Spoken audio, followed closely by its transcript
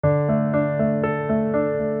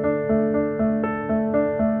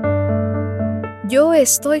Yo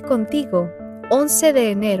estoy contigo, 11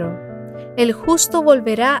 de enero. El justo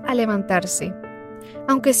volverá a levantarse.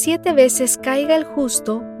 Aunque 7 veces caiga el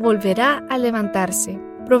justo, volverá a levantarse.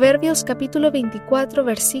 Proverbios capítulo 24,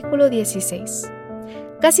 versículo 16.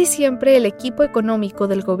 Casi siempre el equipo económico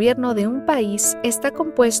del gobierno de un país está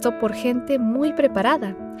compuesto por gente muy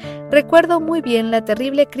preparada. Recuerdo muy bien la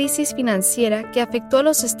terrible crisis financiera que afectó a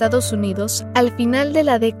los Estados Unidos al final de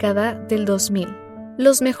la década del 2000.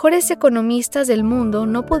 Los mejores economistas del mundo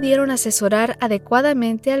no pudieron asesorar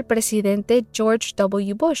adecuadamente al presidente George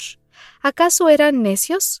W. Bush. ¿Acaso eran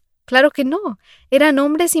necios? Claro que no. Eran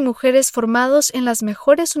hombres y mujeres formados en las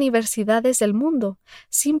mejores universidades del mundo.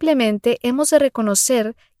 Simplemente hemos de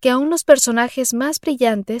reconocer que aún los personajes más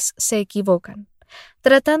brillantes se equivocan.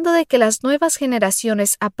 Tratando de que las nuevas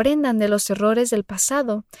generaciones aprendan de los errores del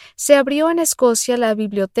pasado, se abrió en Escocia la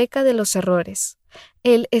Biblioteca de los Errores.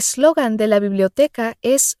 El eslogan de la biblioteca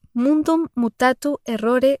es Mundum mutatu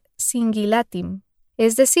errore singilatim,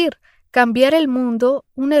 es decir, cambiar el mundo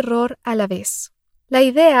un error a la vez. La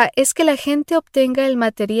idea es que la gente obtenga el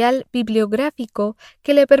material bibliográfico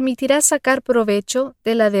que le permitirá sacar provecho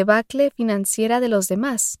de la debacle financiera de los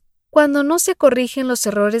demás. Cuando no se corrigen los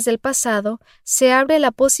errores del pasado, se abre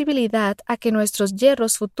la posibilidad a que nuestros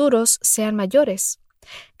yerros futuros sean mayores.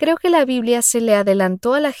 Creo que la Biblia se le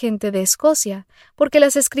adelantó a la gente de Escocia, porque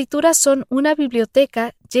las Escrituras son una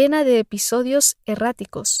biblioteca llena de episodios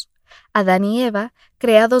erráticos. Adán y Eva,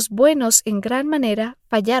 creados buenos en gran manera,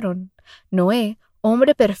 fallaron. Noé,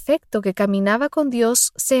 hombre perfecto que caminaba con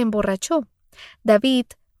Dios, se emborrachó. David,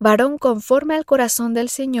 varón conforme al corazón del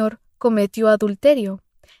Señor, cometió adulterio.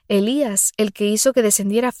 Elías, el que hizo que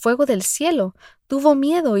descendiera fuego del cielo, tuvo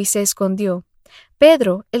miedo y se escondió.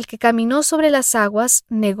 Pedro, el que caminó sobre las aguas,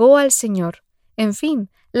 negó al Señor. En fin,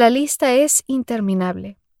 la lista es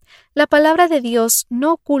interminable. La palabra de Dios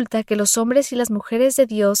no oculta que los hombres y las mujeres de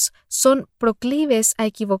Dios son proclives a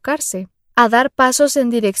equivocarse, a dar pasos en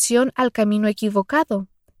dirección al camino equivocado.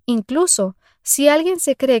 Incluso, si alguien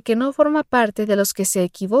se cree que no forma parte de los que se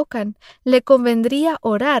equivocan, le convendría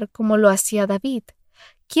orar como lo hacía David.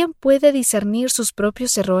 ¿Quién puede discernir sus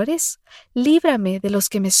propios errores? Líbrame de los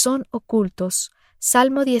que me son ocultos.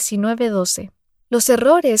 Salmo 19:12. Los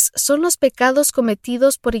errores son los pecados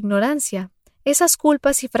cometidos por ignorancia, esas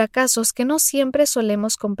culpas y fracasos que no siempre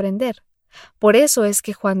solemos comprender. Por eso es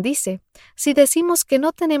que Juan dice, si decimos que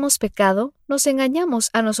no tenemos pecado, nos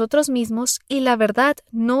engañamos a nosotros mismos y la verdad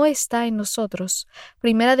no está en nosotros.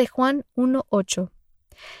 Primera de Juan 1:8.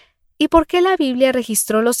 ¿Y por qué la Biblia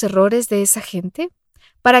registró los errores de esa gente?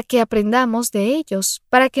 Para que aprendamos de ellos,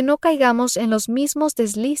 para que no caigamos en los mismos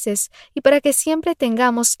deslices y para que siempre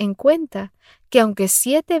tengamos en cuenta que aunque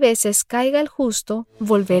 7 veces caiga el justo,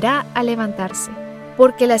 volverá a levantarse.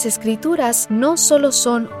 Porque las Escrituras no solo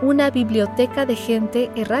son una biblioteca de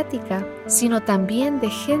gente errática, sino también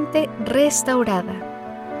de gente restaurada.